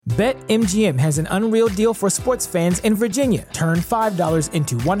BetMGM has an unreal deal for sports fans in Virginia. Turn $5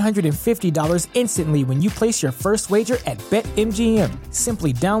 into $150 instantly when you place your first wager at BetMGM.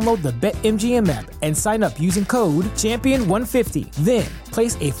 Simply download the BetMGM app and sign up using code Champion150. Then,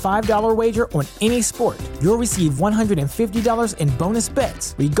 place a $5 wager on any sport. You'll receive $150 in bonus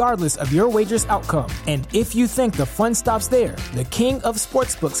bets, regardless of your wager's outcome. And if you think the fun stops there, the King of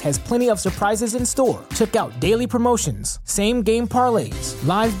Sportsbooks has plenty of surprises in store. Check out daily promotions, same-game parlays,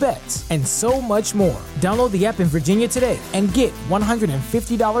 live bets, and so much more. Download the app in Virginia today and get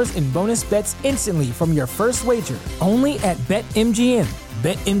 $150 in bonus bets instantly from your first wager. Only at BetMGM.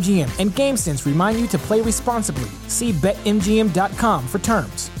 BetMGM and GameSense remind you to play responsibly. See BetMGM.com for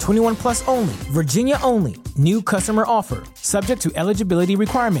terms. 21 plus only. Virginia only. New customer offer. Subject to eligibility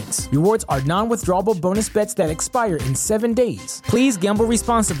requirements. Rewards are non-withdrawable bonus bets that expire in 7 days. Please gamble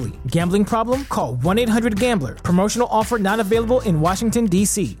responsibly. Gambling problem? Call 1-800-GAMBLER. Promotional offer not available in Washington,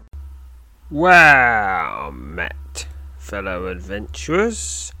 D.C. Well met, fellow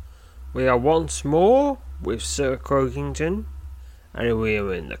adventurers. We are once more with Sir Croakington, and we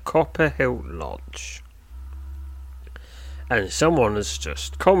are in the Copperhilt Lodge. And someone has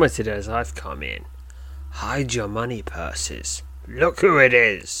just commented as I've come in, "Hide your money purses. Look who it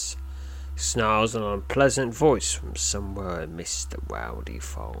is!" Snarls an unpleasant voice from somewhere amidst the rowdy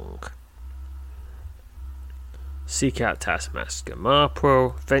throng. Seek out Taskmaster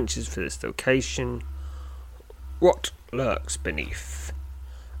Marpro, ventures for this location. What lurks beneath?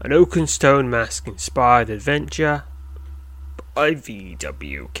 An oaken stone mask inspired adventure by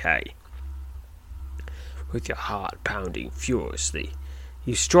VWK. With your heart pounding furiously,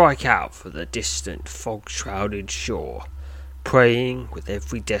 you strike out for the distant fog-shrouded shore, praying with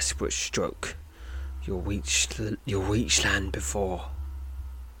every desperate stroke you'll reach land before.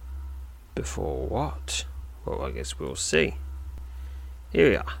 Before what? Well, I guess we'll see. Here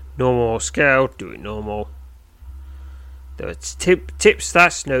we are. Normal scale, do it normal. There are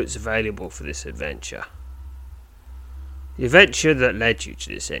tips/notes available for this adventure. The adventure that led you to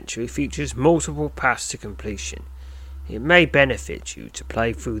this entry features multiple paths to completion. It may benefit you to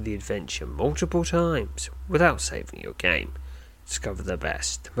play through the adventure multiple times without saving your game. Discover the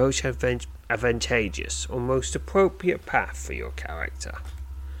best, most advantageous or most appropriate path for your character.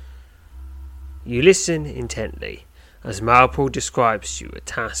 You listen intently as Marple describes to you a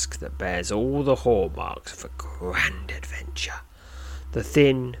task that bears all the hallmarks of a grand adventure. The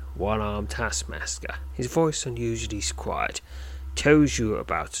thin, one-armed taskmaster, his voice unusually quiet, tells you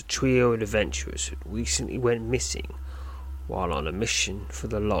about a trio of adventurers who recently went missing while on a mission for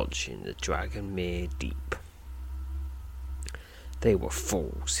the lodge in the Dragonmeer Deep. They were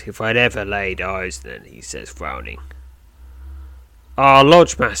fools, if I'd ever laid eyes on them, he says, frowning. Our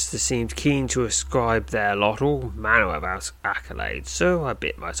lodge master seemed keen to ascribe their lot all manner of accolades, so I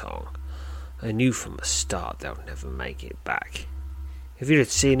bit my tongue. I knew from the start they would never make it back. If you'd have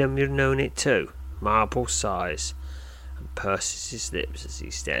seen them, you'd have known it too. Marple sighs and purses his lips as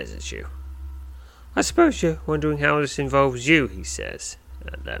he stares at you. I suppose you're wondering how this involves you, he says,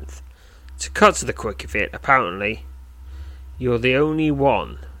 at length. To cut to the quick of it, apparently, you're the only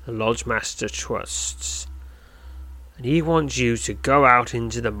one the lodge master trusts. And he wants you to go out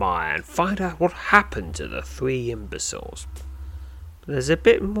into the mire and find out what happened to the 3 imbeciles. But there's a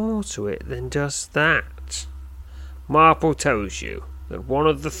bit more to it than just that. Marple tells you that one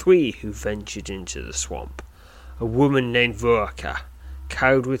of the 3 who ventured into the swamp, a woman named Vorka,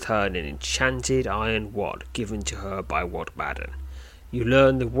 carried with her an enchanted iron wad given to her by Wadbaden. You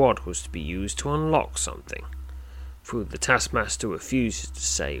learn the wad was to be used to unlock something. Though the taskmaster refuses to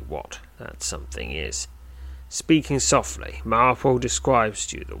say what that something is. Speaking softly, Marple describes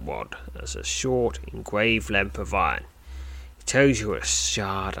to you the wad as a short, engraved length of iron. He tells you a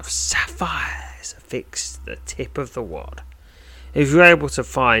shard of sapphires affixed to the tip of the wad. If you're able to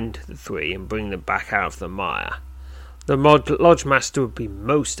find the 3 and bring them back out of the mire, the lodge master would be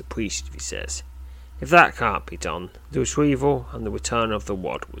most appreciative, he says. If that can't be done, the retrieval and the return of the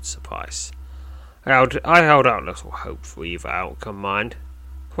wad would suffice. I held out little hope for either outcome, mind,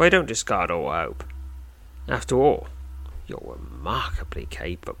 for I don't discard all hope. After all, you're remarkably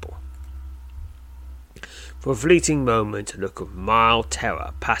capable. For a fleeting moment, a look of mild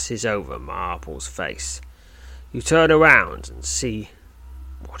terror passes over Marple's face. You turn around and see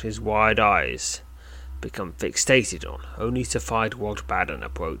what his wide eyes become fixated on, only to find Wadbaden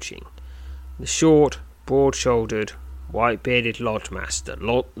approaching. The short, broad-shouldered, white-bearded lodge master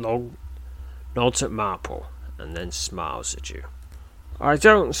nods at Marple and then smiles at you. I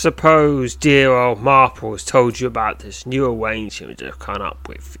don't suppose dear old Marple has told you about this new arrangement to come up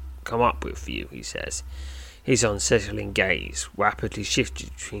with for you, he says. His unsettling gaze rapidly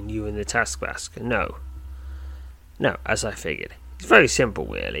shifted between you and the taskmaster. No, as I figured. It's very simple,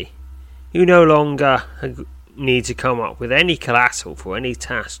 really. You no longer need to come up with any collateral for any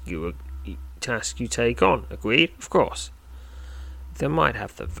task you take on. Agreed? Of course. They might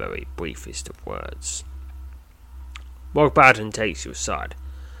have the very briefest of words. Bogbaden takes you aside,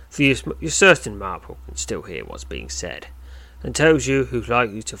 for you're certain Marple can still hear what's being said, and tells you who'd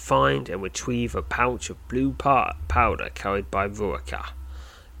like you to find and retrieve a pouch of blue powder carried by Vurka,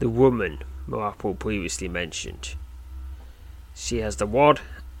 the woman Marple previously mentioned. She has the wad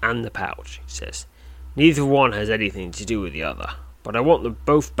and the pouch, he says. Neither one has anything to do with the other, but I want them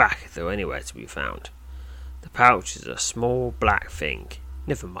both back if they're anywhere to be found. The pouch is a small black thing.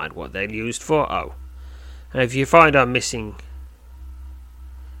 Never mind what they're used for. Oh, and if you find our missing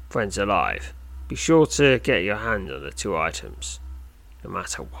friends alive, be sure to get your hand on the two items, no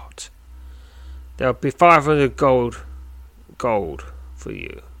matter what. There'll be 500 gold for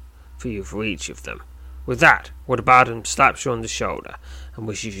you for each of them. With that, Bogbaden slaps you on the shoulder and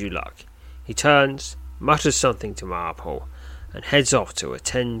wishes you luck. He turns, mutters something to Marple, and heads off to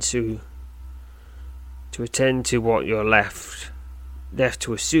attend to what you're left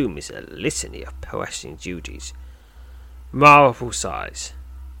to assume is a litany of pressing duties. Marple sighs.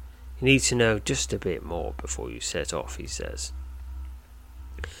 You need to know just a bit more before you set off, he says.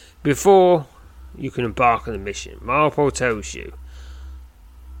 Before you can embark on the mission, Marple tells you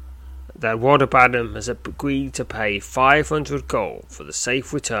that Bogbaden has agreed to pay 500 gold for the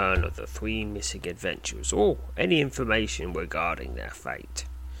safe return of the 3 missing adventurers, or any information regarding their fate.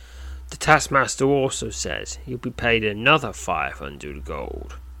 The taskmaster also says he'll be paid another 500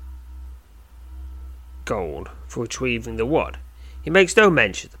 gold for retrieving the wad. He makes no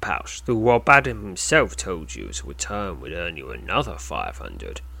mention of the pouch, though Bogbaden himself told you his return would earn you another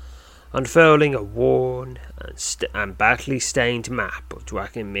 500. Unfurling a worn and badly stained map of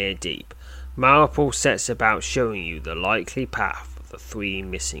Dragonmeer Deep, Marple sets about showing you the likely path of the 3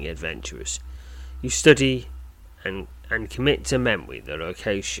 missing adventurers. You study and commit to memory the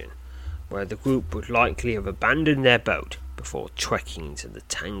location where the group would likely have abandoned their boat before trekking into the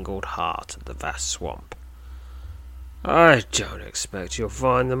tangled heart of the vast swamp. I don't expect you'll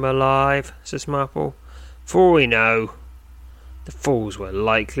find them alive, says Marple. For all we know, the fools were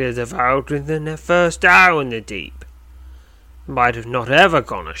likely to have devoured within their first hour in the deep. Might have not ever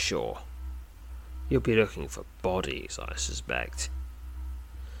gone ashore. You'll be looking for bodies, I suspect.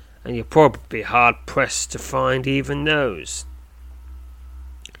 And you'll probably be hard-pressed to find even those.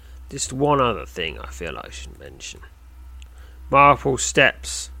 Just one other thing I feel I should mention. Marple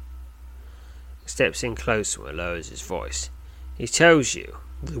steps in closer and lowers his voice. He tells you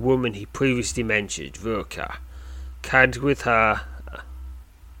the woman he previously mentioned, Vurka, carried with her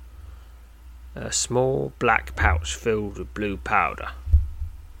a small black pouch filled with blue powder.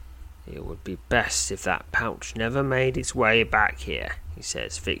 It would be best if that pouch never made its way back here, he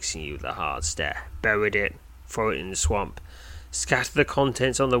says, fixing you with a hard stare. Buried it, throw it in the swamp, scatter the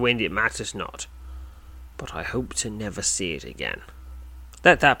contents on the wind, it matters not. But I hope to never see it again.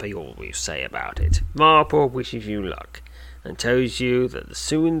 Let that be all we say about it. Marple wishes you luck, and tells you that the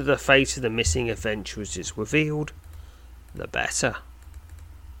sooner the fate of the missing adventurers is revealed, the better.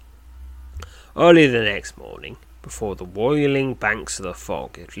 Early the next morning, before the roiling banks of the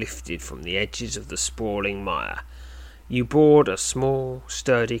fog had lifted from the edges of the sprawling mire, you board a small,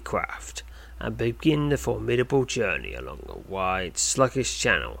 sturdy craft and begin the formidable journey along a wide, sluggish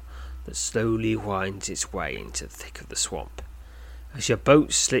channel that slowly winds its way into the thick of the swamp. As your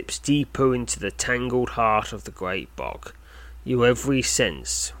boat slips deeper into the tangled heart of the great bog, your every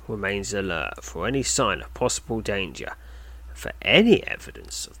sense remains alert for any sign of possible danger, and for any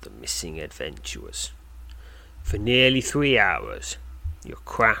evidence of the missing adventurers. For nearly 3 hours, your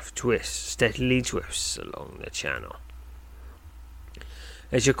craft steadily drifts along the channel.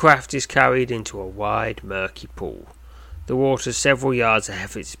 As your craft is carried into a wide, murky pool, the water several yards ahead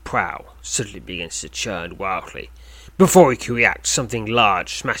of its prow suddenly begins to churn wildly. Before you can react, something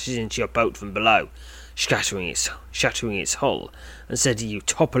large smashes into your boat from below, shattering its hull and sending you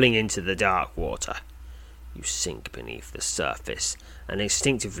toppling into the dark water. You sink beneath the surface and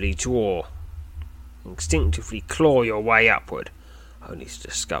instinctively claw your way upward, only to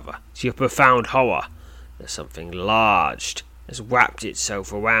discover, to your profound horror, that something large has wrapped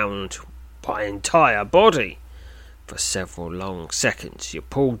itself around my entire body. For several long seconds you're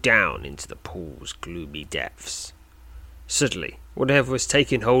pulled down into the pool's gloomy depths. Suddenly, whatever has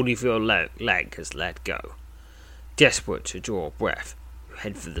taken hold of your leg has let go. Desperate to draw breath, you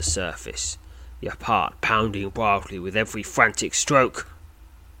head for the surface, your heart pounding wildly with every frantic stroke.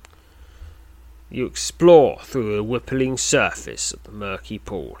 You explore through the rippling surface of the murky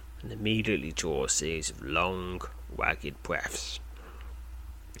pool and immediately draw a series of long, ragged breaths.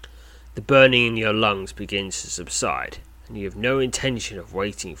 The burning in your lungs begins to subside, and you have no intention of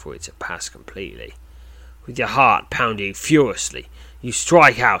waiting for it to pass completely. With your heart pounding furiously, you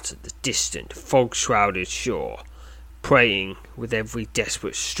strike out at the distant, fog-shrouded shore, praying with every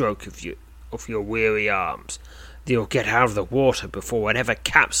desperate stroke of your weary arms that you'll get out of the water before whatever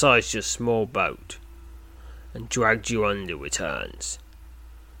capsized your small boat and dragged you under returns.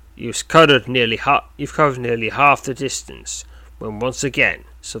 You've covered nearly half the distance when once again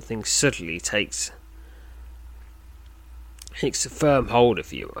something suddenly takes a firm hold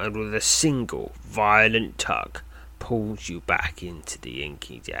of you and with a single violent tug pulls you back into the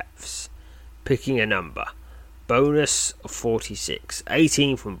inky depths. Picking a number. Bonus of 46.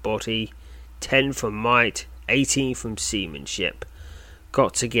 18 from body, 10 from might, 18 from seamanship.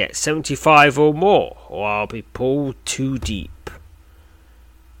 Got to get 75 or more, or I'll be pulled too deep.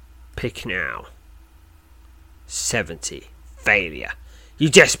 Pick now. 70. Failure. You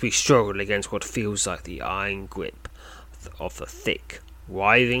desperately struggle against what feels like the iron grip of the thick,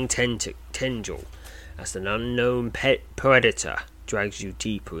 writhing tendril as an unknown predator drags you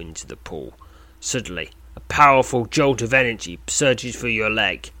deeper into the pool. Suddenly, a powerful jolt of energy surges through your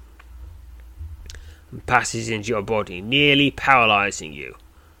leg and passes into your body, nearly paralysing you.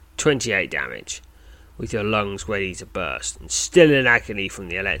 28 damage. With your lungs ready to burst and still in agony from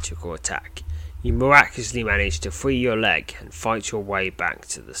the electrical attack, you miraculously manage to free your leg and fight your way back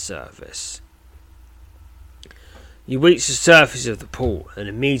to the surface. You reach the surface of the pool and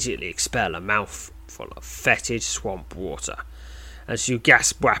immediately expel a mouthful of fetid swamp water. As you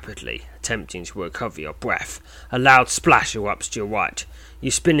gasp rapidly, attempting to recover your breath, a loud splash erupts to your right.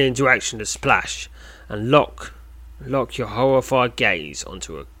 You spin in direction of the splash and lock your horrified gaze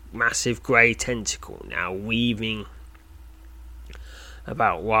onto a massive grey tentacle now weaving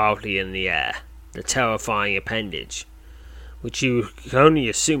about wildly in the air. The terrifying appendage, which you can only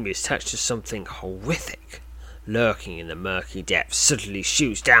assume is attached to something horrific, lurking in the murky depths, suddenly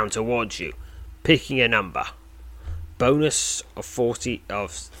shoots down towards you. Picking a number. Bonus of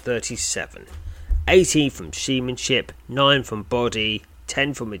 37. 18 from seamanship, 9 from body,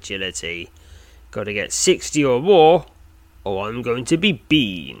 10 from agility. Got to get 60 or more, or I'm going to be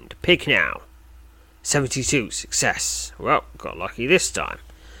beamed. Pick now. 72. Success. Well, got lucky this time.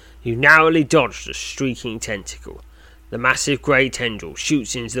 You narrowly dodge the streaking tentacle. The massive grey tendril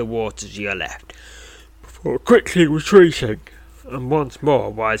shoots into the water to your left, before quickly retreating and once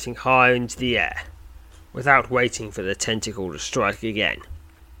more rising high into the air, without waiting for the tentacle to strike again.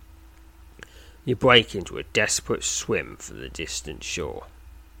 You break into a desperate swim for the distant shore.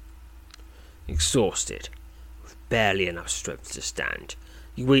 Exhausted, with barely enough strength to stand,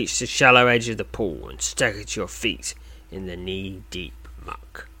 you reach the shallow edge of the pool and stagger to your feet in the knee-deep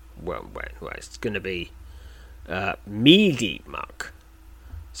muck. Well, it's going to be knee-deep muck.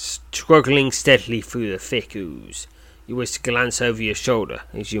 Struggling steadily through the thick ooze, you wish to glance over your shoulder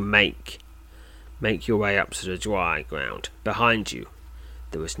as you make your way up to the dry ground. Behind you,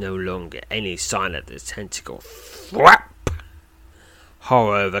 there was no longer any sign of the tentacle. Thwap!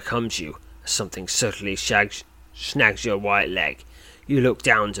 Horror overcomes you as something suddenly snags your right leg. You look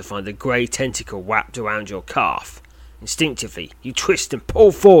down to find the grey tentacle wrapped around your calf. Instinctively, you twist and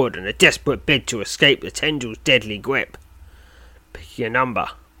pull forward in a desperate bid to escape the tendril's deadly grip. Picking a number.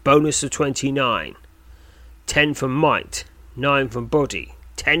 Bonus of 29. 10 from might, 9 from body,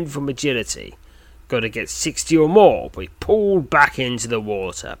 10 from agility. Got to get 60 or more, but pulled back into the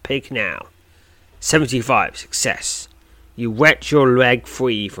water. Pick now. 75. Success. You wrench your leg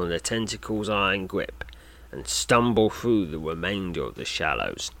free from the tentacle's iron grip and stumble through the remainder of the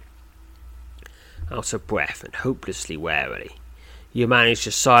shallows. Out of breath and hopelessly weary, you manage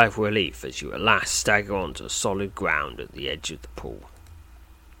a sigh of relief as you at last stagger onto solid ground at the edge of the pool.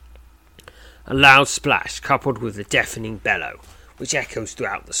 A loud splash, coupled with a deafening bellow, which echoes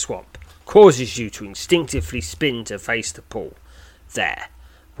throughout the swamp, causes you to instinctively spin to face the pool. There,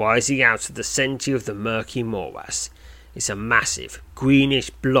 rising out of the centre of the murky morass, is a massive, greenish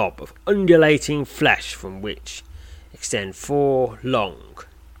blob of undulating flesh from which extend 4 long,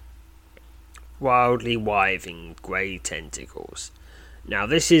 wildly writhing grey tentacles. Now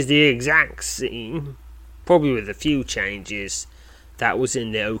this is the exact scene, probably with a few changes, that was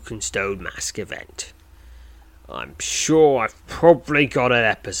in the Oakenstone Mask event. I'm sure I've probably got an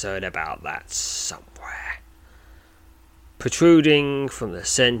episode about that somewhere. Protruding from the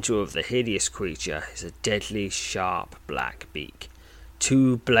centre of the hideous creature is a deadly sharp black beak,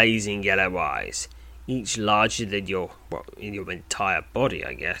 2 blazing yellow eyes, each larger than your entire body,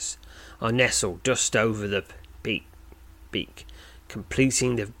 I guess, are nestled just over the beak,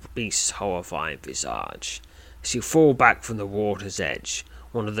 completing the beast's horrifying visage. As you fall back from the water's edge,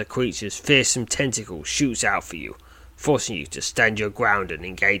 one of the creature's fearsome tentacles shoots out for you, forcing you to stand your ground and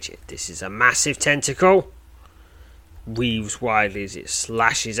engage it. This is a massive tentacle. Weaves widely as it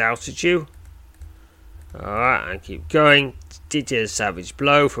slashes out at you. Alright, and keep going. Did a savage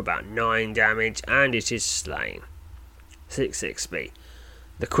blow for about 9 damage, and it is slain. 6 XP.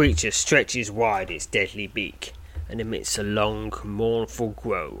 The creature stretches wide its deadly beak and emits a long, mournful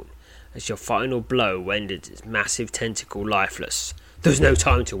groan as your final blow renders its massive tentacle lifeless. There's no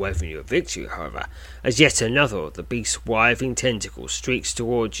time to wait for your victory, however, as yet another of the beast's writhing tentacles streaks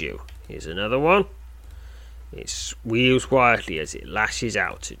towards you. Here's another one. It wheels wildly as it lashes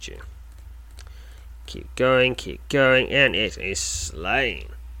out at you. Keep going, and it is slain.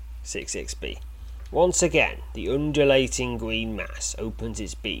 6 XP. Once again, the undulating green mass opens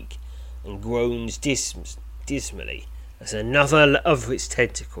its beak and groans dismally as another of its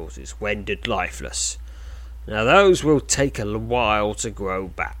tentacles is rendered lifeless. Now those will take a while to grow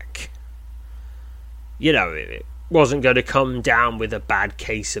back. You know, it wasn't going to come down with a bad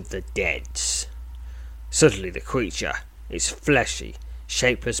case of the deads. Suddenly the creature, its fleshy,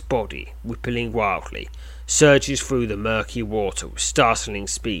 shapeless body rippling wildly, surges through the murky water with startling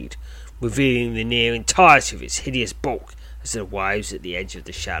speed, revealing the near entirety of its hideous bulk as it arrives at the edge of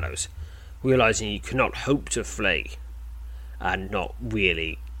the shallows. Realizing you cannot hope to flee, and not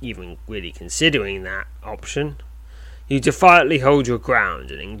really considering that option, you defiantly hold your ground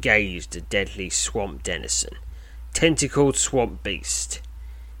and engage the deadly swamp denizen, tentacled swamp beast.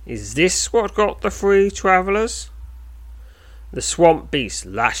 Is this what got the 3 travellers? The swamp beast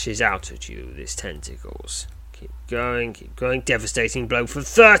lashes out at you with its tentacles. Keep going. Devastating blow for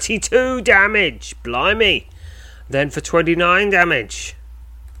 32 damage. Blimey. Then for 29 damage.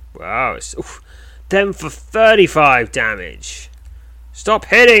 Wow. Then for 35 damage. Stop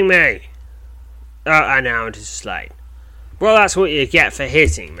hitting me. And now it is slain. Well, that's what you get for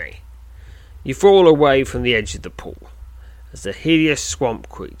hitting me. You fall away from the edge of the pool as the hideous swamp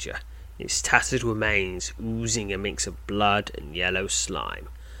creature, its tattered remains oozing a mix of blood and yellow slime,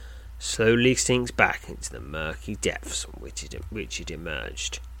 slowly sinks back into the murky depths from which it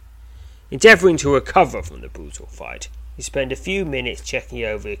emerged. Endeavouring to recover from the brutal fight, you spend a few minutes checking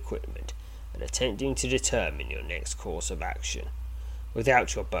over equipment and attempting to determine your next course of action.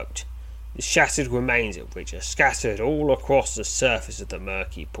 Without your boat, the shattered remains of which are scattered all across the surface of the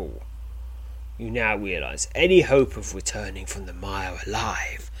murky pool, you now realise any hope of returning from the mire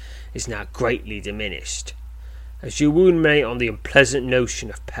alive is now greatly diminished. As you ruminate on the unpleasant notion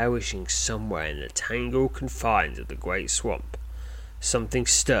of perishing somewhere in the tangled confines of the great swamp, something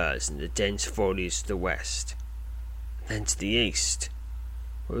stirs in the dense foliage to the west, then to the east.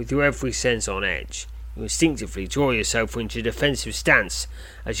 With your every sense on edge, you instinctively draw yourself into a defensive stance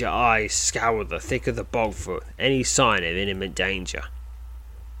as your eyes scour the thick of the bog for any sign of imminent danger.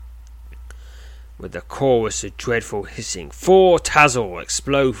 With a chorus of dreadful hissing, 4 Tazal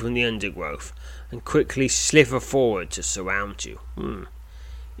explode from the undergrowth and quickly slither forward to surround you.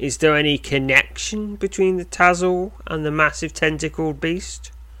 Is there any connection between the Tazal and the massive tentacled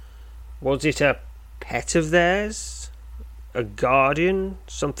beast? Was it a pet of theirs? A guardian?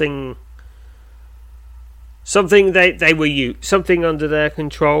 Something they were something under their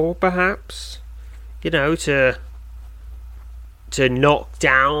control, perhaps? You know, to knock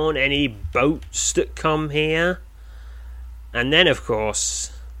down any boats that come here. And then, of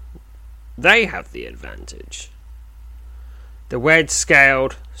course, they have the advantage. The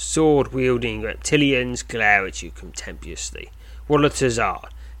red-scaled, sword-wielding reptilians glare at you contemptuously. Walatazar,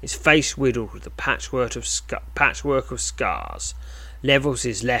 his face riddled with a patchwork of scars, levels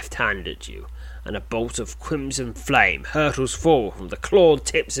his left hand at you, and a bolt of crimson flame hurtles forward from the clawed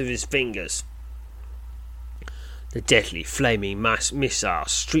tips of his fingers. The deadly flaming missile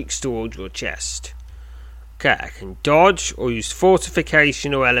streaks towards your chest. Okay, I can dodge or use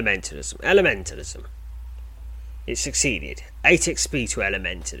fortification or elementalism. Elementalism. It succeeded. 8 XP to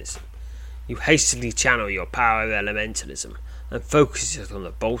elementalism. You hastily channel your power of elementalism and focus it on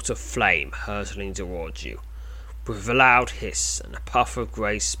the bolt of flame hurtling towards you. With a loud hiss and a puff of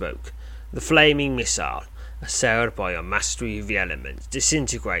grey smoke, the flaming missile, assailed by your mastery of the elements,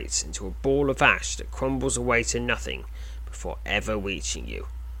 disintegrates into a ball of ash that crumbles away to nothing before ever reaching you.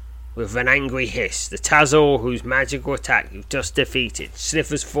 With an angry hiss, the Tazal, whose magical attack you've just defeated,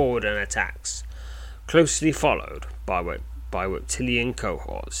 slithers forward and attacks, closely followed by reptilian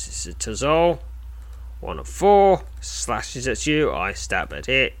cohorts. This is Tazal, 1 of 4, slashes at you, I stab at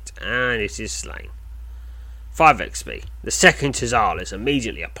it, and it is slain. 5 XP. The second Tazal is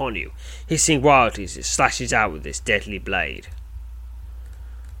immediately upon you, hissing wildly as it slashes out with its deadly blade.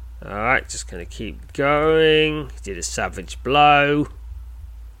 Alright, just going to keep going. Did a savage blow.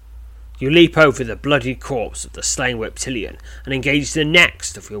 You leap over the bloody corpse of the slain reptilian and engage the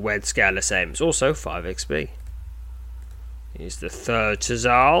next of your red scaleless aims, also 5 XP. Here's the third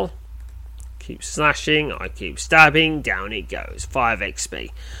Tazal. Keep slashing, I keep stabbing, down it goes, 5 XP.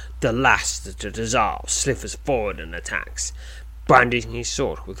 The last of the Tazal slithers forward and attacks, brandishing his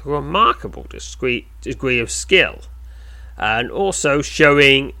sword with a remarkable degree of skill, and also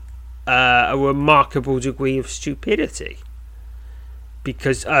showing a remarkable degree of stupidity.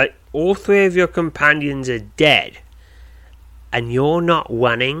 Because all 3 of your companions are dead, and you're not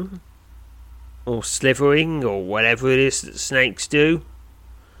running, or slithering, or whatever it is that snakes do.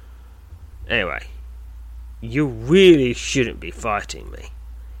 Anyway, you really shouldn't be fighting me,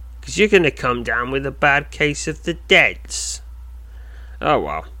 because you're going to come down with a bad case of the deads. Oh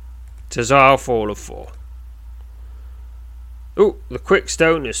well, Tazal fall of 4. Oh, the quick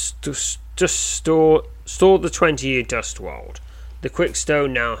stone has just stored the 20 you just rolled. The quick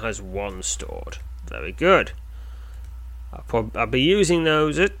stone now has 1 stored. Very good. I'll be using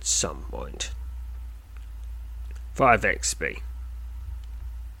those at some point. 5 XP.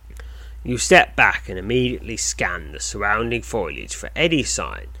 You step back and immediately scan the surrounding foliage for any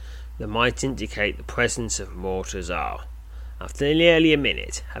sign that might indicate the presence of more Tazal. After nearly a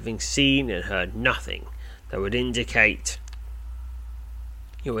minute, having seen and heard nothing that would indicate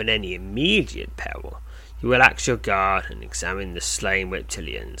you're in any immediate peril, you relax your guard and examine the slain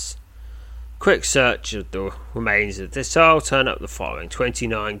reptilians. Quick search of the remains of this Tazal turn up the following: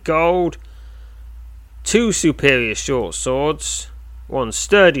 29 gold, 2 superior short swords, 1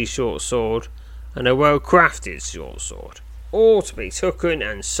 sturdy short sword, and a well-crafted short sword, all to be taken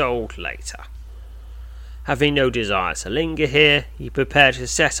and sold later. Having no desire to linger here, you prepare to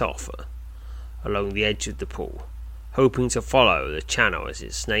set off along the edge of the pool, hoping to follow the channel as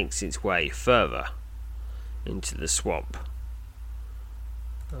it snakes its way further into the swamp.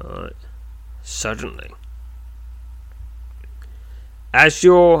 Alright. Suddenly, as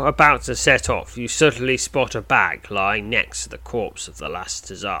you're about to set off, you suddenly spot a bag lying next to the corpse of the last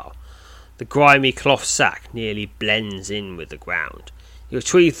Tazal. The grimy cloth sack nearly blends in with the ground. You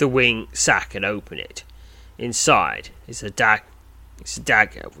retrieve the sack and open it. Inside is a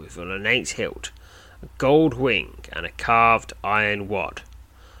dagger with an ornate hilt, a gold wing, and a carved iron wad.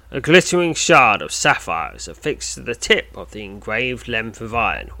 A glittering shard of sapphire is affixed to the tip of the engraved length of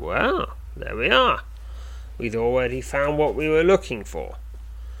iron. Well, there we are. We'd already found what we were looking for.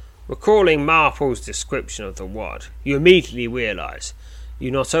 Recalling Marple's description of the wad, you immediately realise you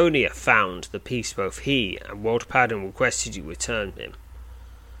not only have found the piece both he and Waldpadden requested you return him,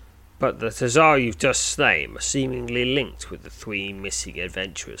 but the Tazal you've just slain are seemingly linked with the 3 missing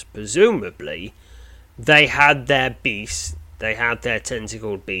adventurers. Presumably, they had their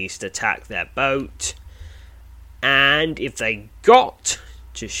tentacled beast attack their boat, and if they got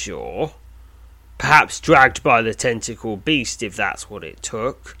to shore, perhaps dragged by the tentacled beast if that's what it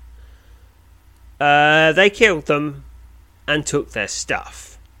took, they killed them and took their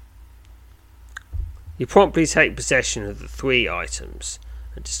stuff. You promptly take possession of the 3 items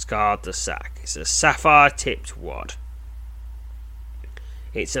and discard the sack. It's a sapphire-tipped wad.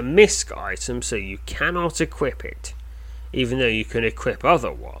 It's a misc item, so you cannot equip it, even though you can equip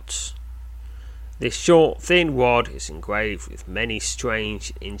other wads. This short, thin wad is engraved with many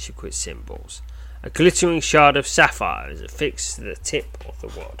strange, intricate symbols. A glittering shard of sapphire is affixed to the tip of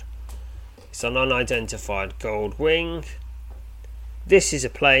the wad. It's an unidentified gold wing. This is a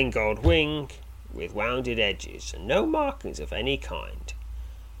plain gold wing with rounded edges and no markings of any kind.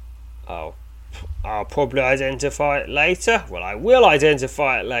 I'll probably identify it later. Well, I will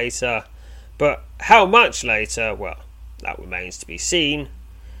identify it later, but how much later? Well, that remains to be seen.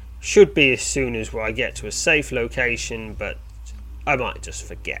 Should be as soon as I get to a safe location, but I might just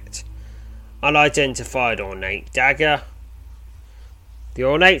forget. Unidentified ornate dagger. The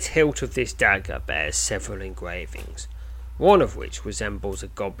ornate hilt of this dagger bears several engravings, one of which resembles a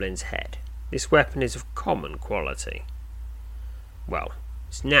goblin's head. This weapon is of common quality. Well,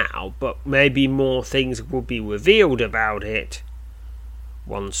 it's now, but maybe more things will be revealed about it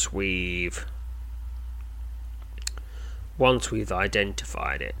once we've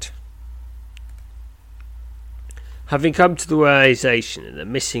identified it. Having come to the realization that the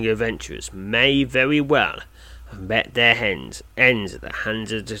missing adventurers may very well have met their ends at the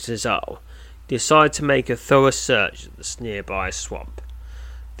hands of the Tazal, decide to make a thorough search of the nearby swamp.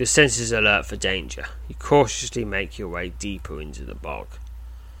 The senses alert for danger. You cautiously make your way deeper into the bog.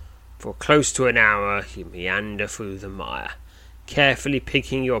 For close to an hour you meander through the mire, carefully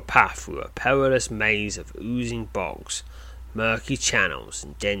picking your path through a perilous maze of oozing bogs, murky channels,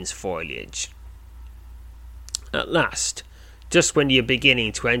 and dense foliage. At last, just when you're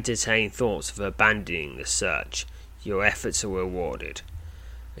beginning to entertain thoughts of abandoning the search, your efforts are rewarded.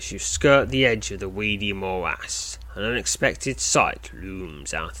 As you skirt the edge of the weedy morass, an unexpected sight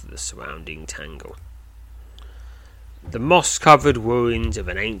looms out of the surrounding tangle. The moss-covered ruins of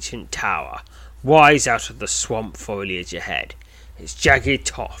an ancient tower rise out of the swamp foliage ahead, its jagged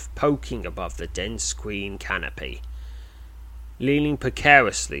top poking above the dense green canopy. Leaning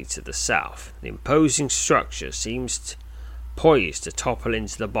precariously to the south, the imposing structure seems poised to topple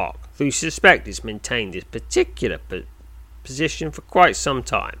into the bog, though you suspect it's maintained its particular position for quite some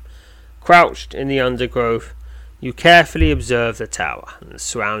time. Crouched in the undergrowth, you carefully observe the tower and the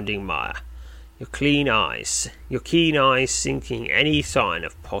surrounding mire, your keen eyes seeking any sign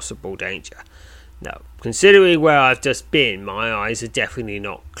of possible danger. Now, considering where I've just been, my eyes are definitely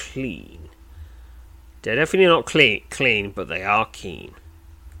not clean. They're definitely not clean, but they are keen.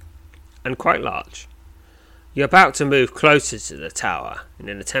 And quite large. You're about to move closer to the tower in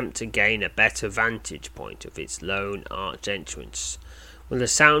an attempt to gain a better vantage point of its lone arched entrance, when the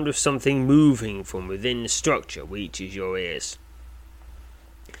sound of something moving from within the structure reaches your ears.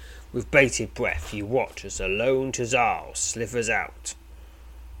 With bated breath, you watch as a lone Tazal slithers out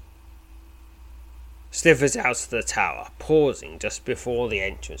of the tower, pausing just before the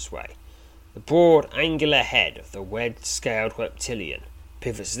entranceway. The broad, angular head of the wedge-scaled reptilian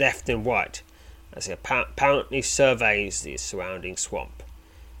pivots left and right as he apparently surveys the surrounding swamp.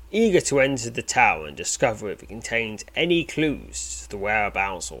 Eager to enter the tower and discover if it contains any clues to the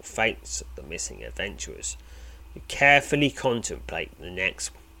whereabouts or fates of the missing adventurers, you carefully contemplate your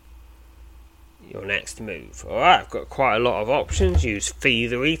next move. Alright, I've got quite a lot of options. Use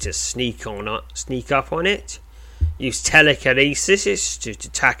thievery to sneak up on it. Use telekinesis to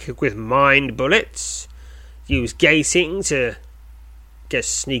attack it with mind bullets. Use gating to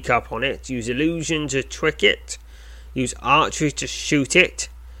sneak up on it. Use illusion to trick it. Use archery to shoot it.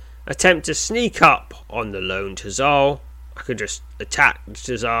 Attempt to sneak up on the lone Tazal. I could just attack the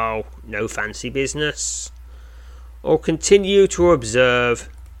Tazal, no fancy business. Or continue to observe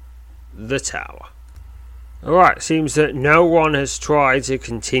the tower. Alright, seems that no one has tried to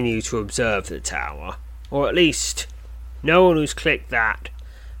continue to observe the tower, or at least no one who's clicked that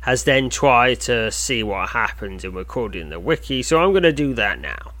has then tried to see what happened and recorded in the wiki, so I'm going to do that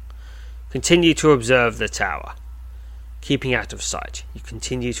now. Continue to observe the tower. Keeping out of sight, you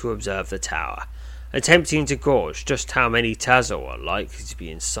continue to observe the tower, attempting to gauge just how many Tazal are likely to be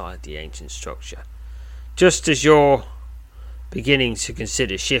inside the ancient structure. Just as you're beginning to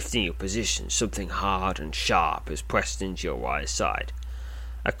consider shifting your position, something hard and sharp is pressed into your right side.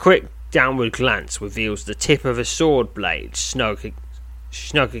 A quick downward glance reveals the tip of a sword blade snug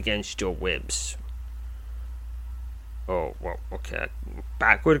against your ribs. Oh, well, okay.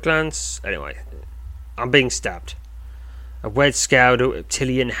 Backward glance? Anyway, I'm being stabbed. A wedge-scaled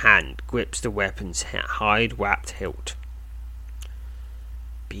reptilian hand grips the weapon's hide-wrapped hilt.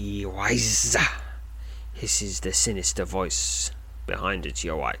 Be wise, hisses the sinister voice behind it to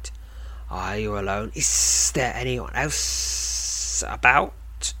your right. Are you alone? Is there anyone else about?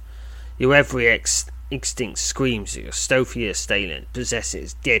 Your every instinct screams that your stealthy assailant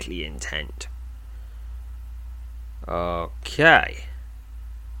possesses deadly intent. Okay,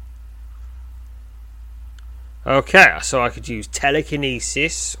 so I could use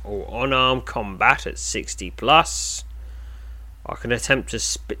telekinesis or unarmed combat at 60+. I can attempt to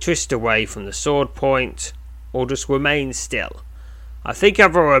twist away from the sword point, or just remain still. I think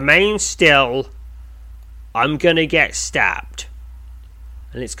if I remain still, I'm going to get stabbed.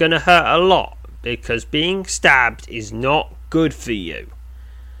 And it's going to hurt a lot, because being stabbed is not good for you.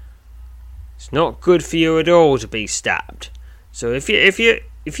 It's not good for you at all to be stabbed. So if you're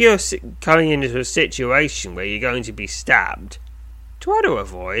going into a situation where you're going to be stabbed, try to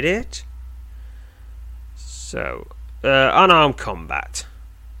avoid it. So, unarmed combat.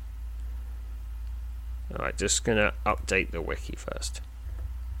 Alright, just gonna update the wiki first.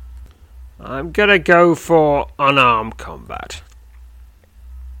 I'm gonna go for unarmed combat.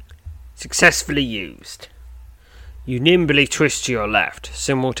 Successfully used. You nimbly twist to your left,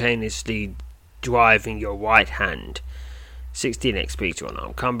 simultaneously driving your right hand. 16 XP to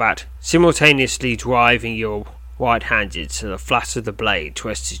unarmed combat. Simultaneously driving your right-handed to the flat of the blade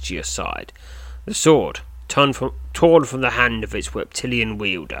twisted to your side. The sword, torn from the hand of its reptilian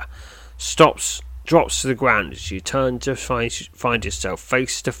wielder, drops to the ground as you turn to find yourself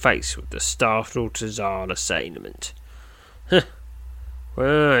face to face with the startled Tazal assailant.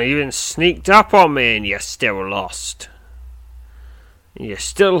 Well, you even sneaked up on me and you're still lost. You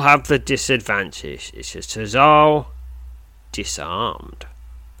still have the disadvantage. It's just Tazal disarmed.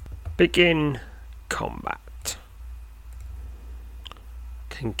 Begin combat.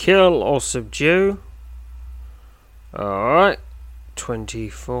 Can kill or subdue. Alright.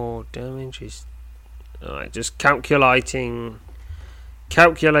 24 damage is... Alright, just calculating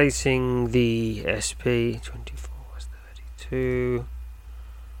the SP. 24 is 32.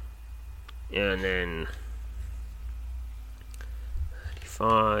 And then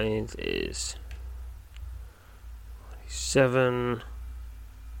 35 is 47.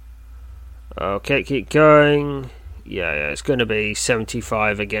 Okay, keep going. Yeah, it's going to be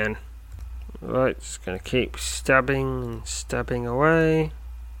 75 again. Right, just going to keep stabbing away.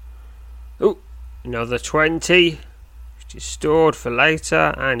 Oh, another 20, which is stored for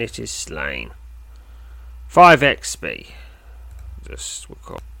later, and it is slain. 5 XP. Just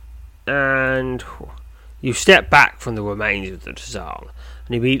record. And you step back from the remains of the Tazal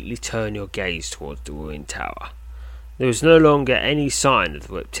and immediately turn your gaze towards the ruined tower. There is no longer any sign of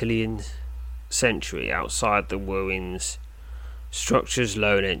the reptilian sentry outside the ruins structure's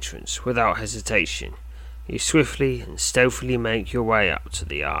lone entrance. Without hesitation, you swiftly and stealthily make your way up to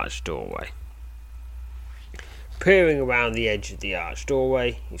the arched doorway. Peering around the edge of the arched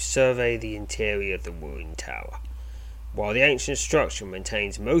doorway, you survey the interior of the ruined tower. While the ancient structure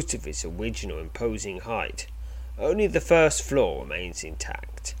maintains most of its original imposing height, only the first floor remains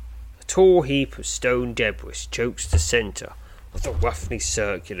intact. A tall heap of stone debris chokes the centre of the roughly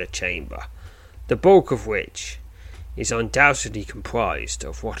circular chamber, the bulk of which is undoubtedly comprised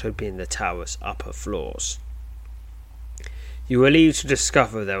of what had been the tower's upper floors. You are relieved to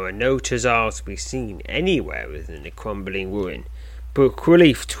discover there are no Tazals to be seen anywhere within the crumbling ruin, but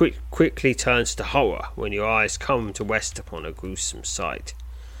relief quickly turns to horror when your eyes come to rest upon a gruesome sight.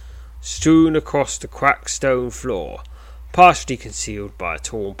 Strewn across the cracked stone floor, partially concealed by a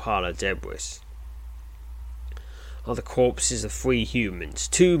tall pile of debris, are the corpses of 3 humans,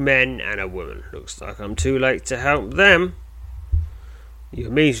 2 men and a woman. Looks like I'm too late to help them. You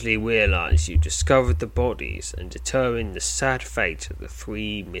immediately realise you discovered the bodies and determined the sad fate of the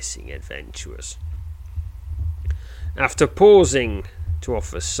 3 missing adventurers. After pausing to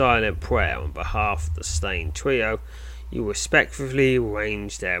offer silent prayer on behalf of the slain trio, you respectfully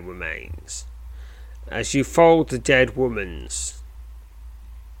arrange their remains. As you fold the dead woman's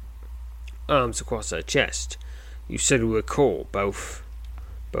arms across her chest, you suddenly recall both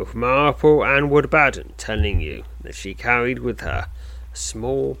Marple and Woodbaden telling you that she carried with her a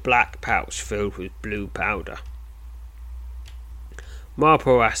small black pouch filled with blue powder.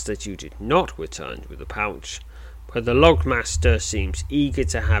 Marple asked that you did not return with the pouch, but the logmaster seems eager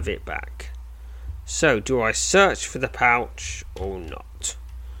to have it back. So, do I search for the pouch or not?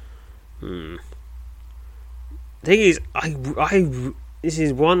 Thing is, this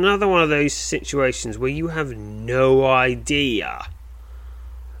is another one of those situations where you have no idea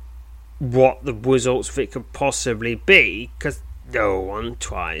what the results of it could possibly be, because no one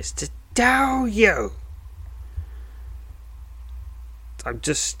tries to tell you.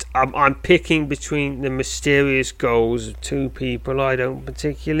 I'm picking between the mysterious goals of 2 people I don't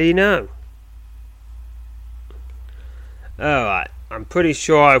particularly know. Alright, I'm pretty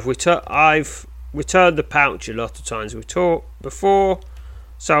sure I've returned the pouch a lot of times we've talked before,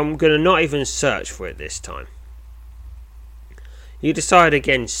 so I'm going to not even search for it this time. You decide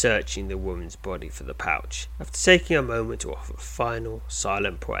against searching the woman's body for the pouch, after taking a moment to offer a final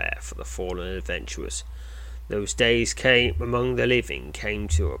silent prayer for the fallen adventurers. Those days among the living came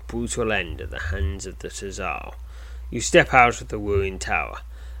to a brutal end at the hands of the Tazal. You step out of the ruined tower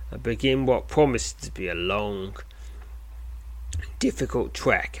and begin what promises to be a long, difficult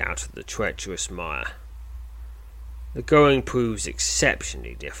trek out of the treacherous mire. The going proves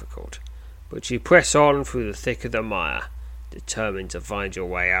exceptionally difficult, but you press on through the thick of the mire, determined to find your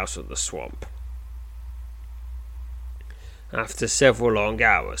way out of the swamp. After several long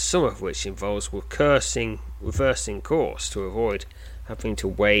hours, some of which involves reversing course to avoid having to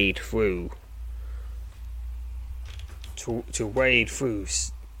wade through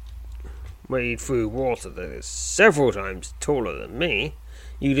water that is several times taller than me,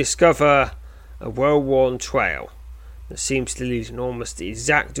 you discover a well-worn trail that seems to lead in almost the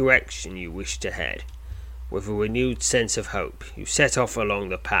exact direction you wish to head. With a renewed sense of hope, you set off along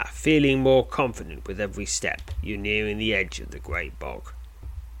the path, feeling more confident with every step. You're nearing the edge of the great bog.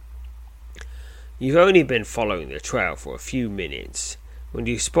 You've only been following the trail for a few minutes when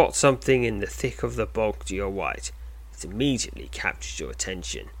you spot something in the thick of the bog to your right that immediately captures your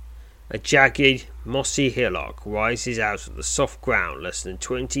attention. A jagged, mossy hillock rises out of the soft ground less than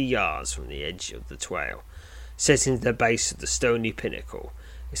 20 yards from the edge of the trail. Set into the base of the stony pinnacle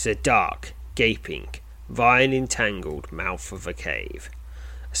is a dark, gaping, vine-entangled mouth of a cave.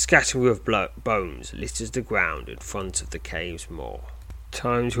 A scattering of bones litters the ground in front of the cave's maw.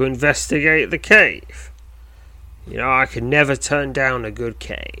 Time to investigate the cave. I can never turn down a good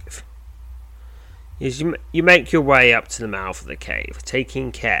cave. As you make your way up to the mouth of the cave,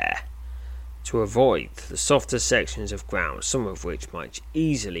 taking care to avoid the softer sections of ground, some of which might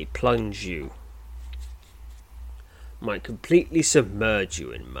easily plunge you, might completely submerge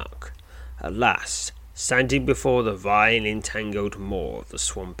you in muck. At last, standing before the vine-entangled maw of the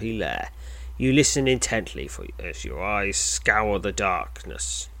swampy lair, you listen intently as your eyes scour the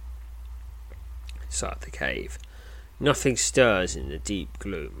darkness inside the cave. Nothing stirs in the deep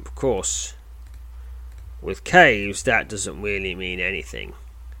gloom. Of course, with caves, that doesn't really mean anything.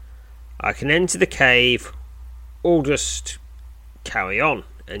 I can enter the cave, or just carry on.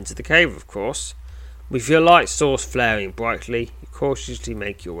 Enter the cave, of course. With your light source flaring brightly, you cautiously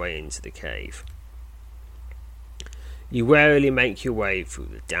make your way into the cave. You warily make your way through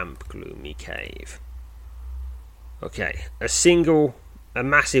the damp, gloomy cave. Okay, a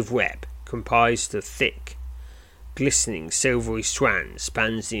massive web, comprised of thick, glistening silvery strands,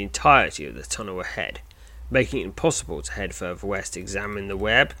 spans the entirety of the tunnel ahead, making it impossible to head further west to examine the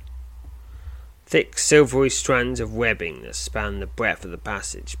web. Thick silvery strands of webbing that span the breadth of the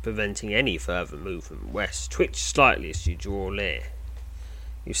passage, preventing any further movement west, twitch slightly as you draw near.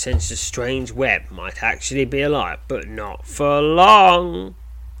 You sense the strange web might actually be alive, but not for long.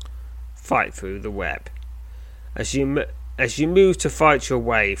 Fight through the web. As you move to fight your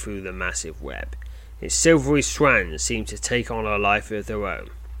way through the massive web, its silvery strands seem to take on a life of their own,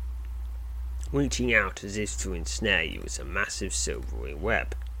 reaching out as if to ensnare you as a massive silvery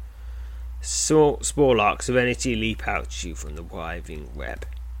web. Small arcs of energy leap out at you from the writhing web.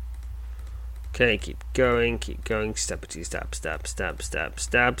 Okay, keep going, stabbity stab, stab, stab, stab,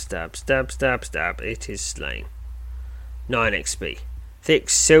 stab, stab, stab, stab, stab. It is slain. 9 XP.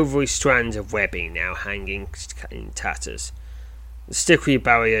 Thick silvery strands of webbing now hanging in tatters. The sticky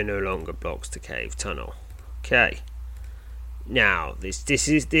barrier no longer blocks the cave tunnel. Okay. Now, this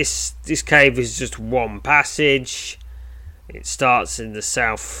cave is just one passage. It starts in the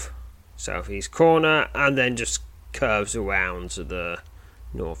southeast corner and then just curves around to the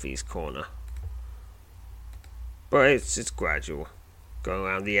northeast corner. But it's gradual, going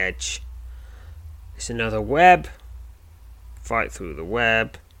around the edge. It's another web. Fight through the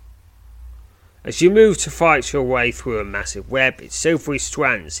web. As you move to fight your way through a massive web, its silvery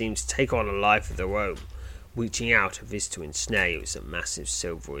strands seem to take on a life of their own, reaching out as if to ensnare you as a massive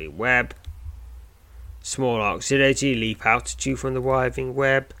silvery web. Small arcs of energy leap out at you from the writhing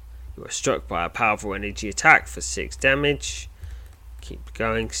web. You are struck by a powerful energy attack for 6 damage. Keep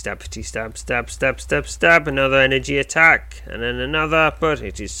going, stabbity stab, stab, stab, stab, stab. Another energy attack, and then another, but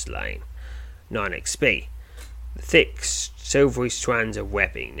it is slain. 9 XP. The thick, silvery strands of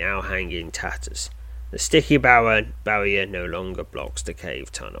webbing now hang in tatters. The sticky barrier no longer blocks the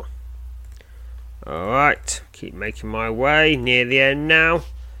cave tunnel. Alright, keep making my way, near the end now.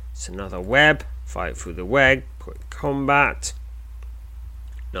 It's another web, fight through the web, quick combat.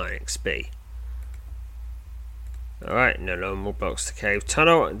 9 XP. Alright, no longer blocks the cave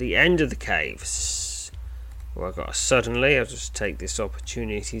tunnel. At the end of the caves, I got suddenly, I'll just take this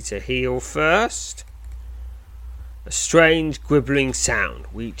opportunity to heal first. A strange gribbling sound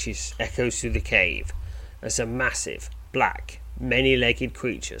echoes through the cave as a massive, black, many-legged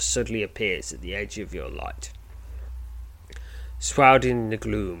creature suddenly appears at the edge of your light. Shrouded in the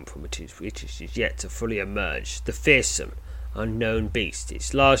gloom from which it is yet to fully emerge, the fearsome, unknown beast,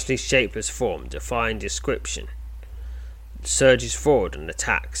 its largely shapeless form defying description, surges forward and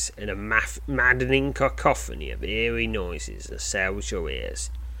attacks in a maddening cacophony of eerie noises that assails your ears.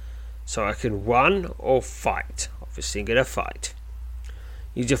 So I can run or fight. Obviously gonna fight.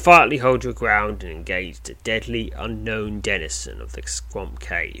 You defiantly hold your ground and engage the deadly unknown denizen of the swamp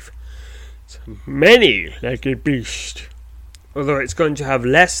cave. It's a many-legged beast. Although it's going to have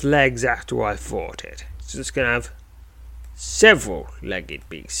less legs after I fought it. It's just going to have several-legged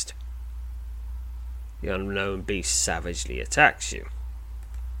beast. The unknown beast savagely attacks you.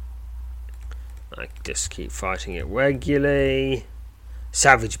 I just keep fighting it regularly.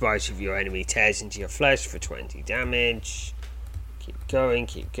 Savage bite of your enemy tears into your flesh for 20 damage. Keep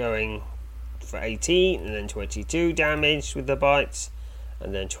going for 18, and then 22 damage with the bites,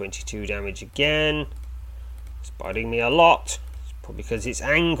 and then 22 damage again. It's biting me a lot. It's probably because it's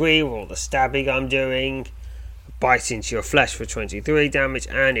angry with all the stabbing I'm doing. bites into your flesh for 23 damage,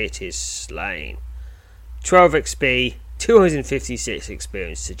 and it is slain. 12 XP, 256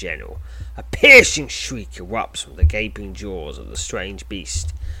 experience to General. A piercing shriek erupts from the gaping jaws of the strange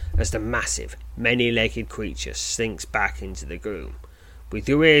beast as the massive, many-legged creature slinks back into the gloom. With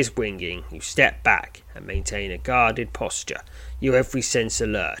your ears winging, you step back and maintain a guarded posture, your every sense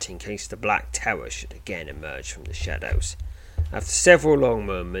alert in case the black terror should again emerge from the shadows. After several long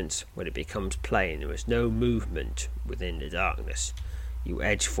moments, when it becomes plain there is no movement within the darkness, you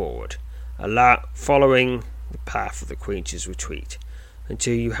edge forward, following the path of the creature's retreat,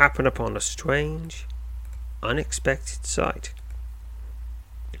 until you happen upon a strange, unexpected sight.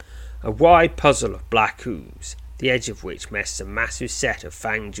 A wide puzzle of black ooze, the edge of which messes a massive set of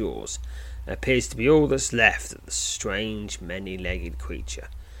fanged jaws, appears to be all that's left of the strange, many-legged creature.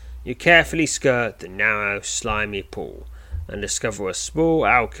 You carefully skirt the narrow, slimy pool, and discover a small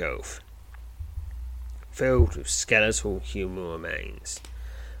alcove filled with skeletal human remains.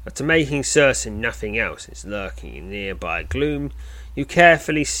 After making certain nothing else is lurking in nearby gloom, you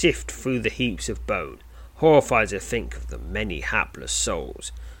carefully sift through the heaps of bone, horrified to think of the many hapless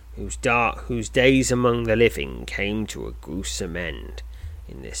souls whose days among the living came to a gruesome end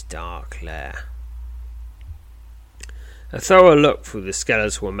in this dark lair. A thorough look through the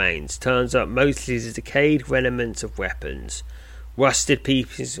skeletal remains turns up mostly the decayed remnants of weapons, rusted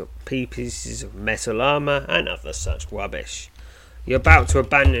pieces of metal armour, and other such rubbish. You're about to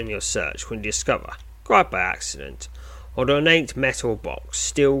abandon your search when you discover, quite by accident, an ornate metal box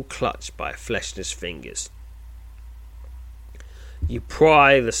still clutched by fleshless fingers. You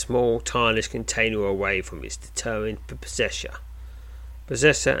pry the small, tarnished container away from its determined possessor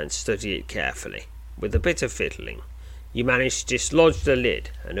and study it carefully. With a bit of fiddling, you manage to dislodge the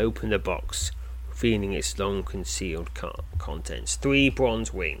lid and open the box, revealing its long-concealed contents, 3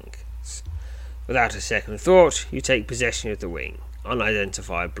 bronze wings. Without a second thought, you take possession of the wing.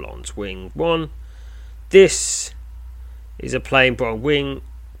 Unidentified bronze wing 1. This is a plain bronze wing.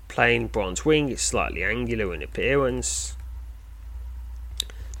 It's slightly angular in appearance.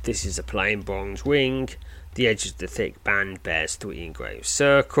 This is a plain bronze wing. The edge of the thick band bears 3 engraved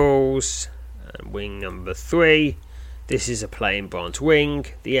circles. And wing number 3. This is a plain bronze wing.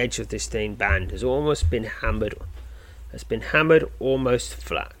 The edge of this thin band has been hammered almost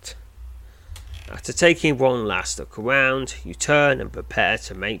flat. After taking one last look around, you turn and prepare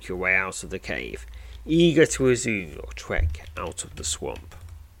to make your way out of the cave, eager to resume your trek out of the swamp.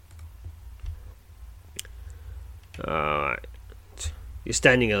 Alright. You're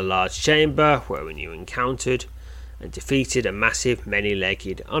standing in a large chamber wherein you encountered and defeated a massive,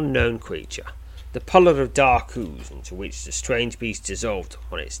 many-legged, unknown creature. The puddle of dark ooze into which the strange beast dissolved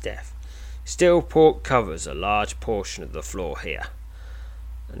upon its death still covers a large portion of the floor here.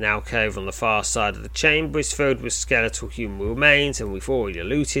 An alcove on the far side of the chamber is filled with skeletal human remains, and we've already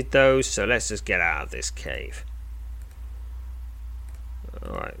looted those, so let's just get out of this cave.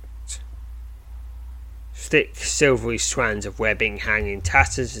 Alright. Thick, silvery strands of webbing hang in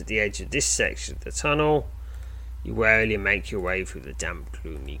tatters at the edge of this section of the tunnel. You warily make your way through the damp,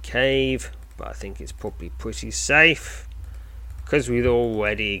 gloomy cave, but I think it's probably pretty safe, because we've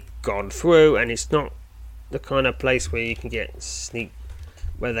already gone through, and it's not the kind of place where you can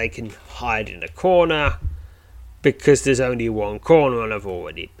where they can hide in a corner, because there's only one corner and I've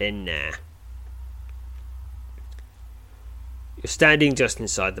already been there. You're standing just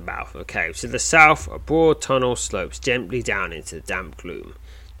inside the mouth of a cave. To the south, a broad tunnel slopes gently down into the damp gloom,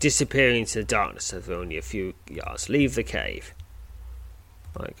 disappearing into the darkness as only a few yards leave the cave.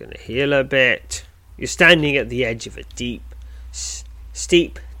 I'm going to heal a bit. You're standing at the edge of a deep,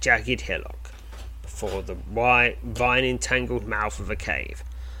 steep, jagged hillock before the vine-entangled mouth of a cave.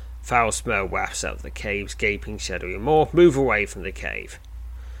 Foul smell wafts out of the cave's gaping, shadowy maw. Move away from the cave.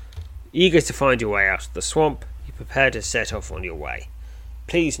 Eager to find your way out of the swamp, you prepare to set off on your way.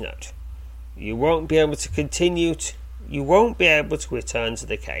 Please note, you won't be able to return to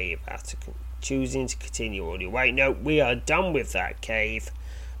the cave after choosing to continue on your way. No, we are done with that cave.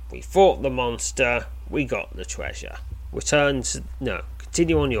 We fought the monster. We got the treasure.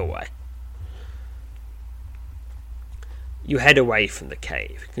 Continue on your way. You head away from the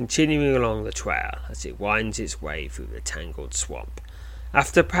cave, continuing along the trail as it winds its way through the tangled swamp.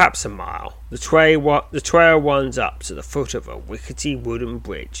 After perhaps a mile, the trail winds up to the foot of a rickety wooden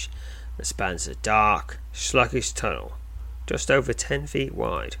bridge that spans a dark, sluggish tunnel just over 10 feet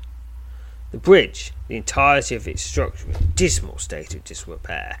wide. The bridge, the entirety of its structure in a dismal state of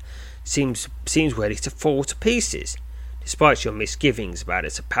disrepair, seems ready to fall to pieces, despite your misgivings about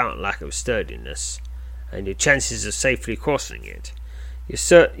its apparent lack of sturdiness and your chances of safely crossing it. You're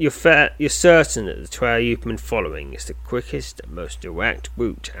certain that the trail you've been following is the quickest and most direct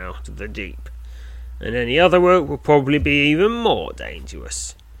route out of the deep, and any other route will probably be even more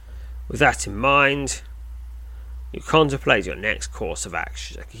dangerous. With that in mind, you contemplate your next course of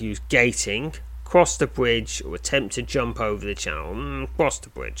action. You could use gating, cross the bridge, or attempt to jump over the channel. Cross the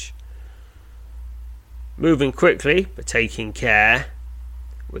bridge. Moving quickly, but taking care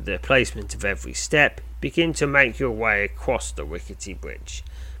with the placement of every step, begin to make your way across the rickety bridge.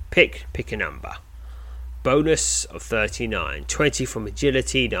 Pick a number. Bonus of 39. 20 from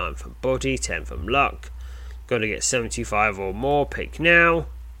agility, 9 from body, 10 from luck. Got to get 75 or more. Pick now.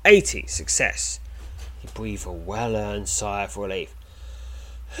 80. Success. You breathe a well-earned sigh of relief.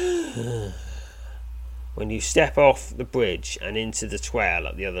 When you step off the bridge and into the trail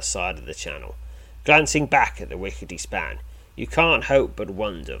at the other side of the channel, glancing back at the rickety span, you can't help but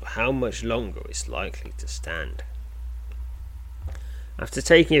wonder how much longer it's likely to stand. After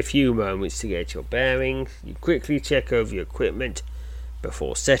taking a few moments to get your bearings, you quickly check over your equipment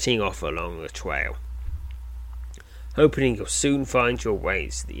before setting off along the trail, hoping you'll soon find your way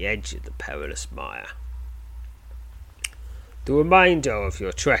to the edge of the perilous mire. The remainder of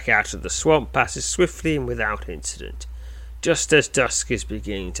your trek out of the swamp passes swiftly and without incident. Just as dusk is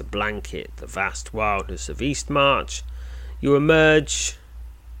beginning to blanket the vast wildness of East March, you emerge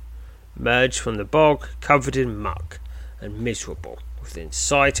from the bog covered in muck and miserable, within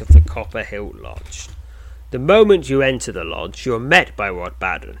sight of the Copper Hill Lodge. The moment you enter the lodge, you are met by Rod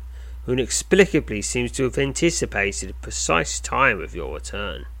Baden, who inexplicably seems to have anticipated the precise time of your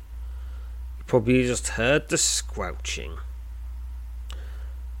return. You probably just heard the squelching.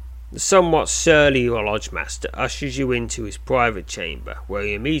 The somewhat surly lodge master ushers you into his private chamber, where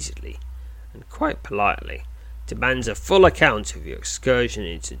he immediately, and quite politely, demands a full account of your excursion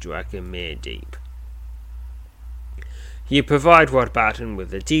into Dragonmeer Deep. You provide Rod Baden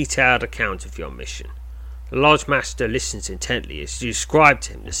with a detailed account of your mission. The lodge master listens intently as you describe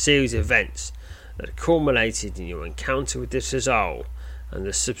to him the series of events that culminated in your encounter with the Tazal and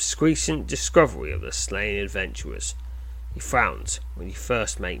the subsequent discovery of the slain adventurers. He frowns when you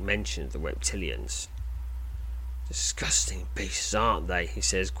first make mention of the reptilians. "Disgusting beasts, aren't they?" he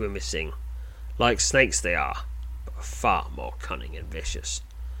says, grimacing. "Like snakes they are, but far more cunning and vicious."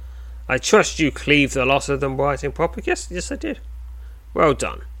 "I trust you cleaved the lot of them right and proper?" Yes, I did." "Well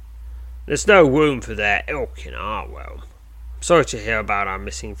done. There's no room for their ilk in our realm. I'm sorry to hear about our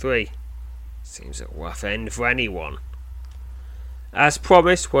missing 3. Seems a rough end for anyone." As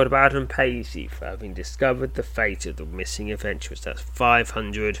promised, Rod Baden pays you for having discovered the fate of the missing adventurers. That's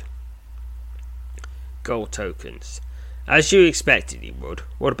 500 gold tokens. As you expected he would,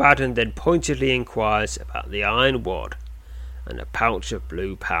 Rod Baden then pointedly inquires about the iron wad and a pouch of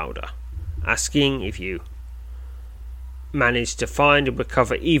blue powder, asking if you managed to find and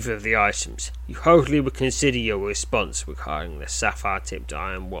recover either of the items. You hopefully would consider your response regarding the sapphire-tipped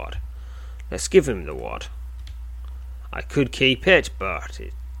iron wad. Let's give him the wad. "I could keep it, but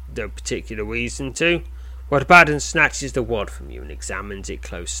no particular reason to." Rod Baden snatches the wad from you and examines it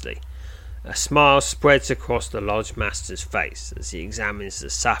closely. A smile spreads across the lodge master's face as he examines the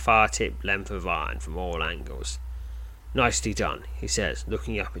sapphire-tipped length of iron from all angles. "Nicely done," he says,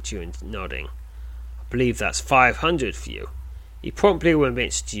 looking up at you and nodding. "I believe that's 500 for you." He promptly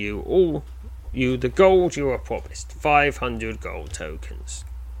remits to you the gold you were promised, 500 gold tokens.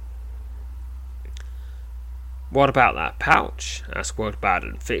 "What about that pouch?" asked Rod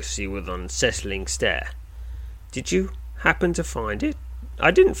Baden, fixing you with an unsettling stare. "Did you happen to find it?"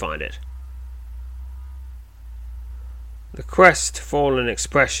 "I didn't find it." The crestfallen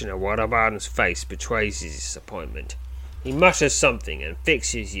expression of Rod Baden's face betrays his disappointment. He mutters something and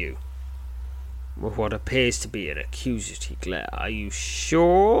fixes you with what appears to be an accusatory glare. "Are you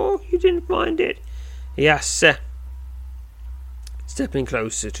sure you didn't find it?" he asks, stepping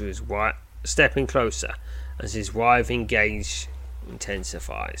closer as his writhing gaze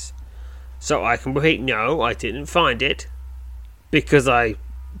intensifies. "So I can repeat, no, I didn't find it, because I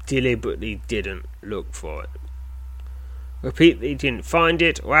deliberately didn't look for it." "Repeat that you didn't find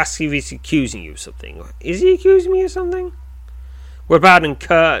it, or ask if he's accusing you of something." "Is he accusing me of something?" Rod Baden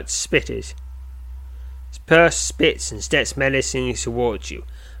spits and steps menacingly towards you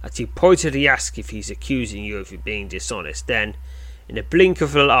as he pointedly asks if he's accusing you of being dishonest. Then, in a blink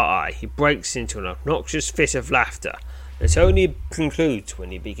of an eye, he breaks into an obnoxious fit of laughter that only concludes when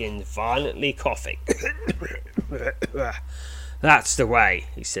he begins violently coughing. "That's the way,"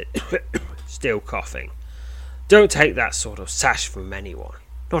 he said, still coughing. "Don't take that sort of sash from anyone,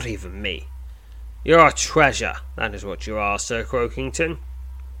 not even me. You're a treasure, that is what you are, Sir Croakington."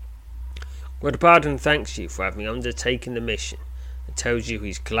 Rod Baden thanks you for having undertaken the mission and tells you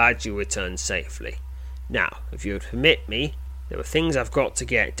he's glad you returned safely. Now, if you would permit me, there are things I've got to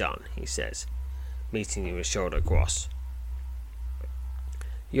get done, he says, meeting you with shoulder across.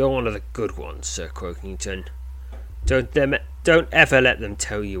 You're one of the good ones, Sir Croakington. Don't ever let them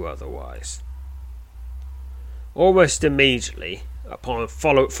tell you otherwise. Almost immediately, upon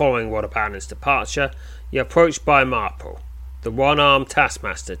following Waterbaden's departure, you're approached by Marple. The one-armed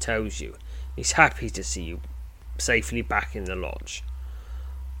taskmaster tells you he's happy to see you safely back in the lodge.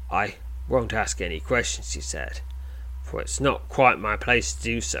 I won't ask any questions, he said, for it's not quite my place to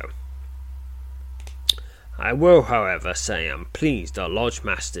do so. I will, however, say I'm pleased our lodge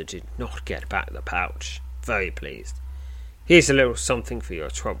master did not get back the pouch. Very pleased. Here's a little something for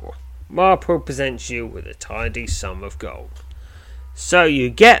your trouble. Marple presents you with a tidy sum of gold. So you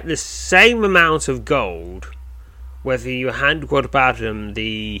get the same amount of gold whether you hand Waterbaden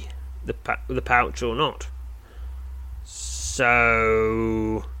the pouch or not.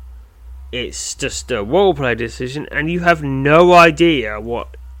 So it's just a roleplay decision, and you have no idea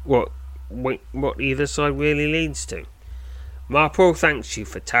what either side really leads to. Marple thanks you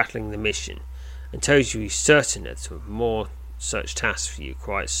for tackling the mission and tells you he's certain that there are more such tasks for you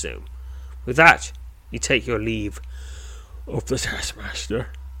quite soon. With that, you take your leave of the taskmaster.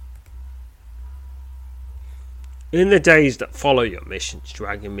 In the days that follow your mission to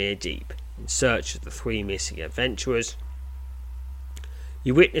Dragonmeer Deep, in search of the 3 missing adventurers,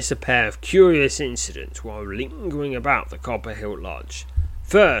 you witness a pair of curious incidents while lingering about the Copper Hill Lodge.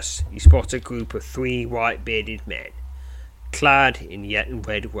 First, you spot a group of 3 white-bearded men, clad in yet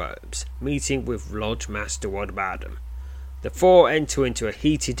red robes, meeting with Lodge Master Waterbaden. The 4 enter into a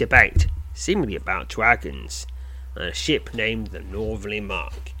heated debate, seemingly about dragons, and a ship named the Northerly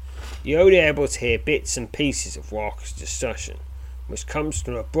Mark. You're only able to hear bits and pieces of Walker's discussion, which comes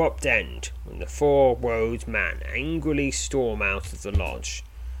to an abrupt end when the 4-robed man angrily storm out of the lodge.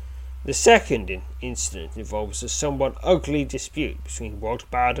 The second incident involves a somewhat ugly dispute between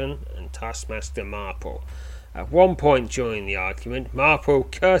Waterbaden and Taskmaster Marple. At one point during the argument, Marple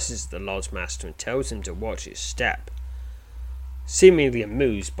curses the lodge master and tells him to watch his step. Seemingly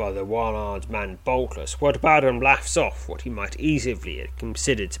amused by the one-armed man Boltless, Waterbaden laughs off what he might easily have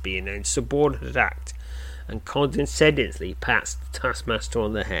considered to be an insubordinate act and condescendingly pats the taskmaster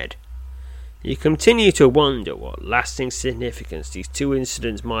on the head. You continue to wonder what lasting significance these 2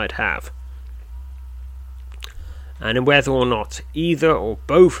 incidents might have, and whether or not either or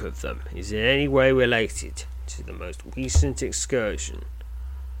both of them is in any way related to the most recent excursion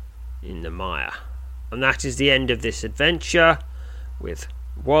in the mire. And that is the end of this adventure, with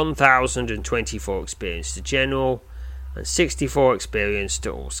 1024 experience to general and 64 experience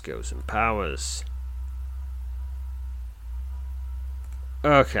to all skills and powers.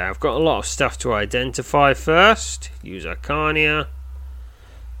 Okay, I've got a lot of stuff to identify first. Use Arcania,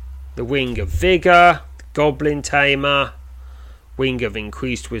 the Wing of Vigour, Goblin Tamer, Wing of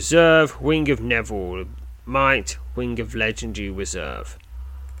Increased Reserve, Wing of Neville Might, Wing of Legendary Reserve.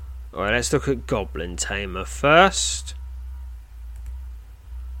 Alright, let's look at Goblin Tamer first.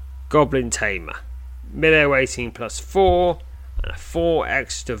 Goblin Tamer. Melee rating +4 and a 4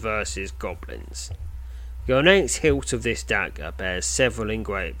 extra versus goblins. The ornate hilt of this dagger bears several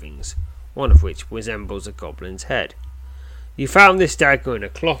engravings, one of which resembles a goblin's head. You found this dagger in a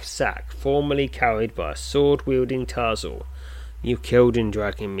cloth sack formerly carried by a sword-wielding Tarzal you killed in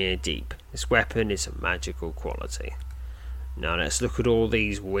Dragonmeer Deep. This weapon is of magical quality. Now let's look at all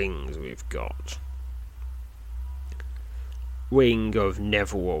these wings we've got. Wing of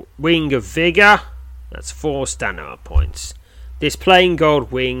Neville, Wing of Vigour, that's 4 stamina points. This plain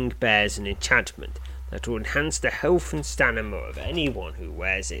gold wing bears an enchantment that will enhance the health and stamina of anyone who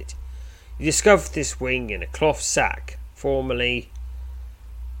wears it. You discovered this wing in a cloth sack, formerly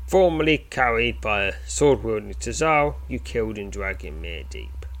carried by a sword-wielding Tarzal you killed in Dragonmeer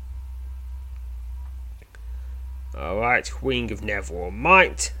Deep. Alright, Wing of Neville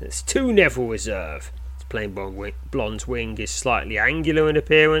Might, there's 2 Neville Reserve. Plain blonde's wing is slightly angular in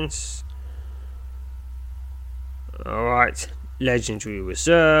appearance. Alright, Legendary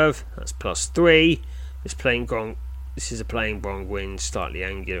Reserve, that's +3. This is a plain blonde wing, slightly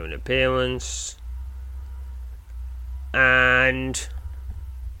angular in appearance. And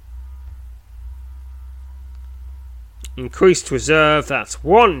Increased Reserve, that's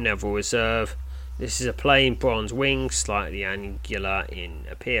 1 Neville Reserve. This is a plain bronze wing, slightly angular in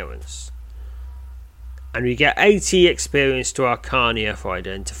appearance. And we get 80 experience to Arcania for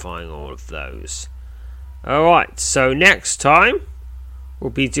identifying all of those. Alright, so next time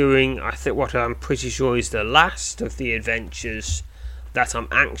we'll be doing, I think, what I'm pretty sure is the last of the adventures that I'm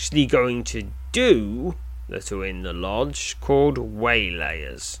actually going to do that are in the lodge called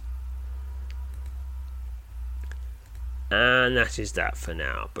waylayers. And that is that for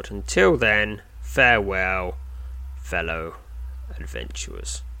now. But until then, farewell, fellow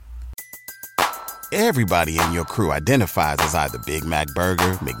adventurers. Everybody in your crew identifies as either Big Mac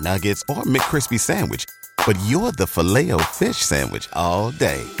Burger, McNuggets, or McCrispy Sandwich. But you're the Filet-O-Fish Sandwich all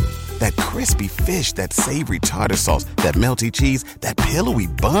day. That crispy fish, that savory tartar sauce, that melty cheese, that pillowy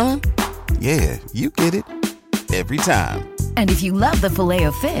bun. Yeah, you get it. Every time. And if you love the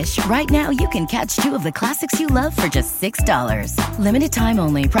Filet-O-Fish, right now you can catch two of the classics you love for just $6. Limited time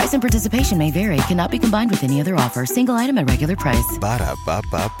only. Price and participation may vary. Cannot be combined with any other offer. Single item at regular price.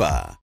 Ba-da-ba-ba-ba.